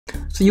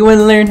So you want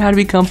to learn how to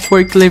become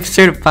forklift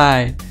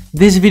certified.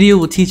 This video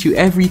will teach you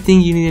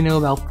everything you need to know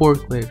about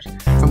forklifts,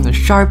 from the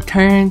sharp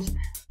turns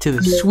to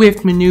the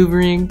swift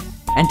maneuvering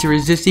and to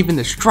resist even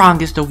the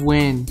strongest of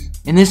winds.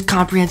 In this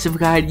comprehensive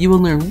guide, you will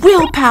learn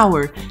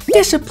willpower,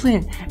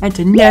 discipline, and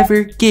to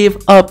never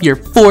give up your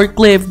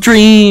forklift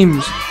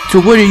dreams. So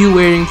what are you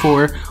waiting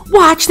for?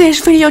 Watch this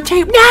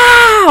videotape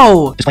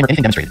now! Disclaimer: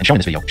 anything demonstrated and shown in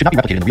this video should not be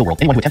replicated in the real world.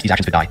 Anyone who attempts these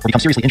actions could die or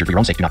become seriously injured for your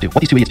own sake. Do not do what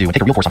these two idiots do and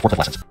take a real course on forklift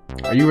lessons.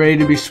 Are you ready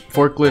to be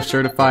forklift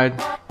certified?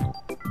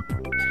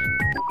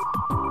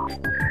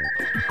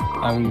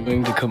 I'm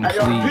going to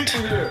complete.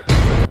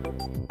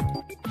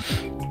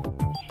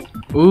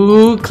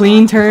 Ooh,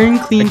 clean turn,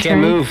 clean turn. I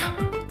can't move.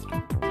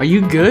 Are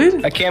you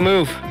good? I can't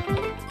move.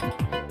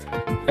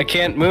 I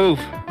can't move.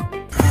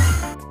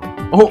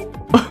 Oh.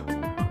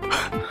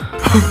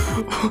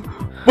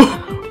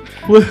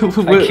 What,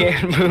 I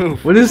can't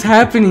move. What is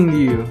happening to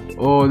you?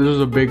 Oh, this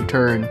is a big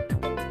turn.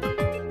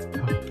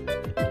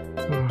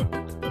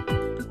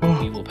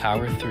 We will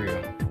power through.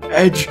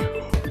 Edge. You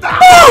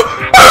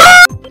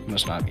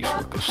must not be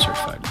forklift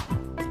certified.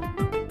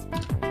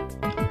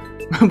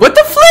 What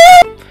the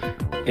flip?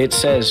 It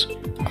says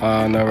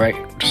on the right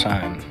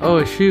sign.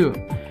 Oh shoot.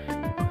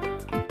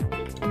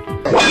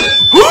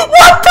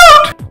 What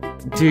the?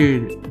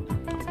 Dude.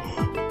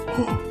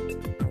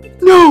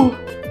 No.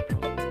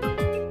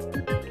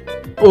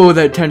 Oh,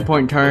 that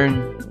 10-point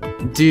turn.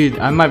 Dude,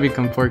 I might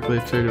become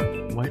forklift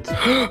certified. What?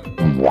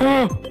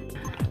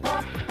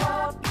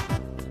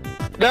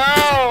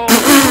 No!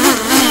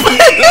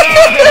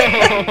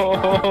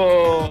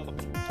 No!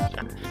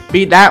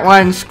 Beat that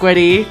one,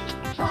 Squiddy.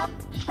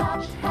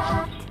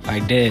 I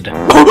did.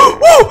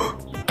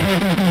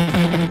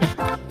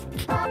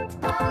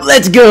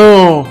 Let's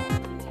go!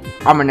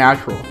 I'm a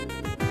natural.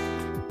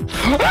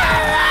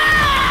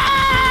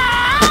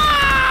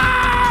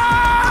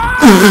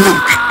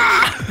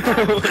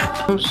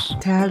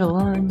 Tattle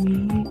on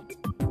me.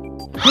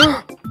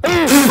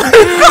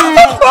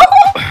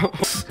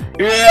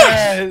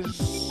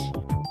 Yes!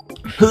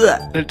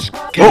 Let's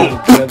go,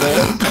 brother.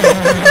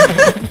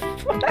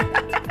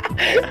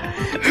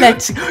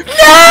 Let's go.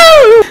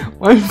 No!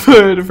 One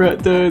foot in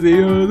front of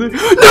the other.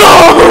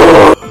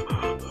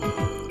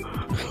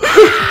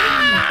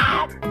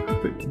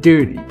 No!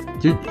 Dude,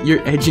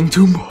 you're edging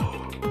too much.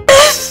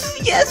 Yes!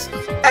 Yes!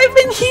 I've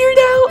been here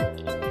now!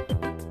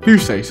 You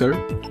say, sir.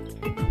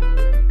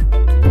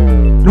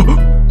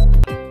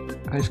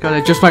 I just gotta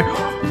adjust my...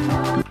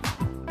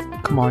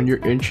 Come on, you're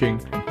inching.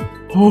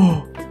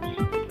 Oh.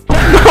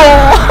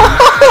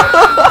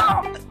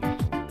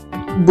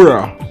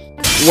 Bruh.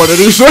 What did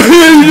he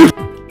say?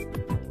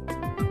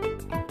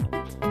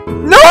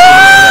 No!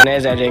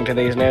 Is edging to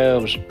these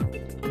noobs.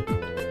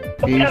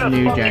 These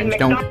new gens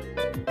don't...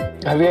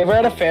 Have you ever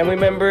had a family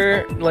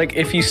member, like,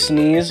 if you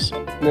sneeze,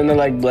 and then they're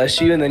like, bless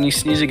you, and then you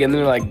sneeze again, and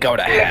they're like, go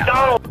to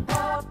hell?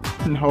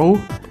 No.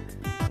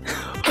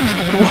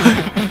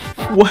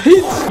 What?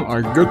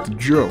 I get the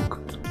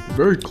joke.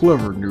 Very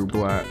clever, new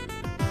black.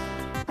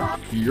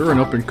 You're an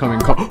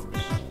up-and-coming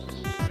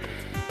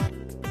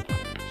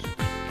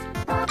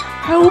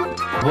Help!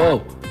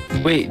 Whoa.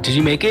 Wait, did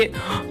you make it?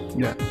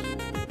 Yeah.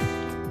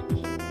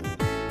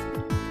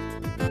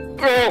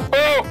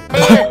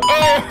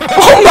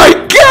 Oh my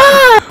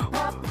god!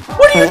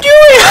 What are you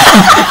doing?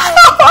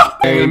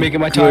 I'm gonna make it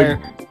my tire.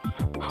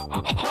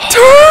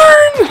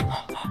 Turn!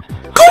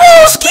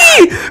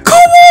 Kowalski!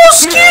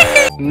 Kowalski!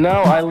 No,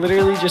 I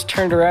literally just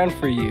turned around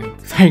for you.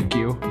 Thank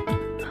you.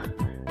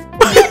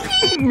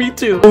 Me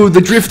too. Oh,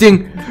 the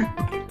drifting.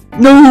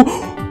 No.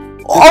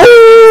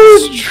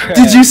 Oh!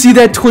 Did you see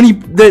that 20?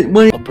 That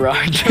one?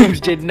 LeBron James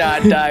did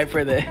not die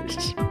for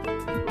this.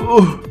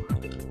 Oh!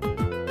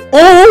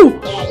 Oh!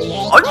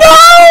 Oh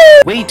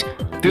no! Wait,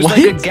 there's What?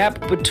 like a gap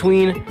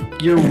between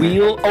your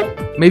wheel.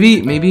 Oh,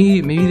 Maybe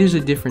there's a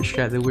different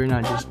strat that we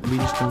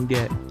just don't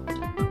get.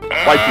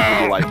 White people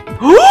do like.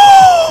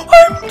 Oh!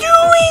 I'm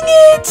doing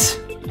it!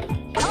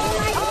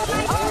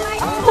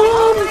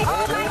 Mom,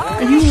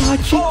 are you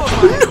watching?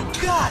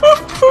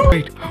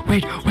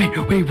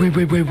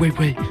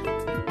 Wait.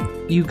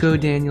 You go,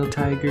 Daniel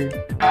Tiger.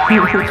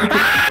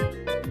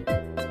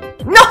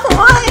 No!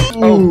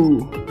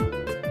 Oh.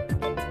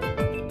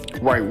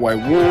 Wait.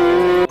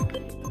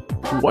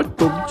 What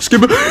the?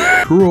 Skip it.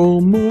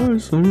 Roll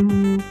myself.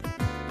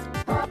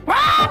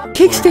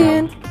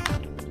 Kickstand.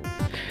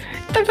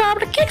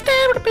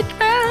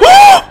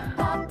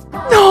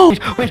 No!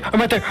 Wait, I'm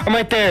right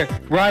there.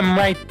 I'm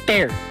right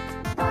there.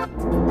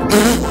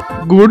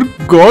 Good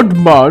God,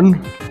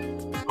 man.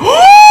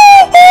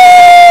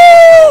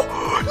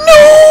 No!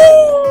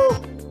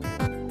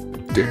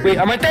 Wait,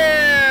 I'm right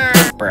there.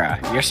 Bruh,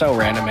 you're so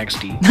random,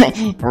 XD.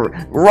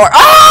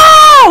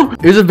 Oh!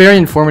 It was a very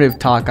informative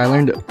talk. I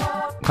learned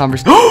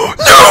conversation. No!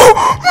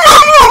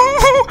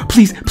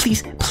 Please,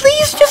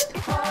 just.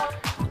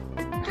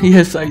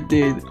 Yes, I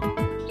did.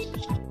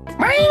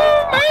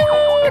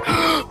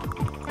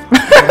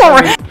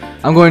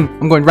 I'm going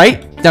right.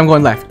 Then I'm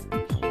going left.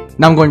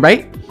 Now I'm going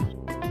right.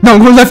 Now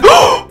I'm going left.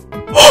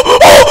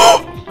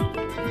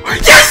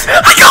 Yes!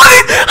 I got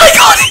it!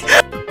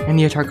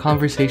 yet our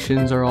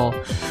conversations are all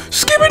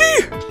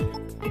skibbity!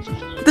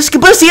 The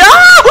skibbussy!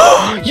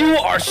 Ah! You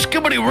are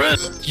skibbity red.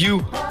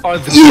 You are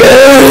the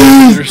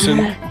Yes!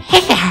 Anderson.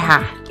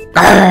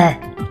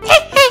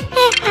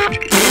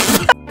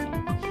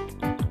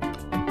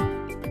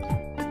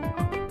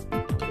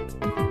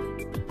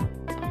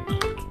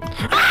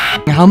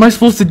 How am I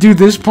supposed to do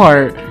this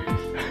part?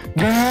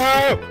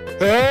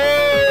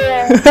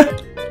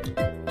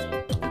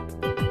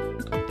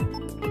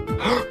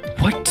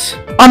 What?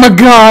 I'm a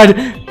god!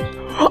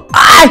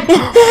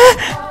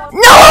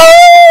 No!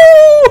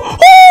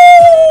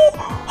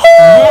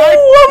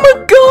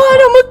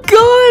 I'm a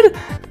god!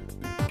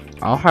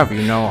 I'll have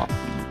you know,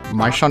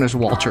 my son is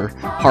Walter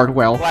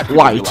Hardwell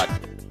White.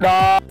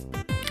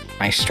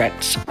 My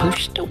strat's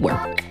supposed to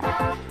work.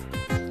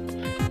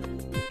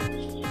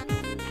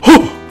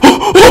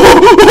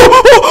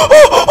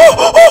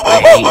 I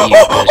hate you.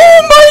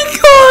 Oh my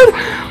god!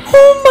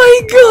 Oh my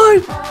god!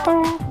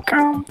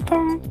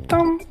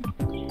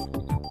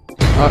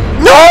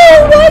 No!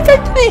 What?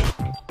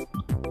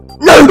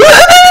 No!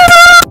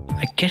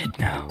 I get it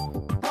now.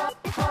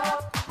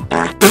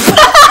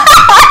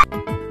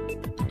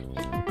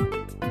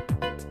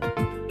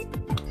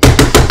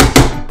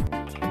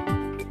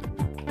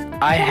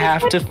 I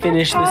have to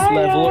finish this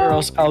level or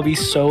else I'll be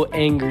so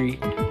angry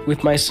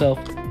with myself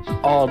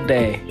all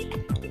day.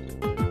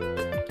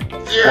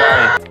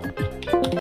 Why?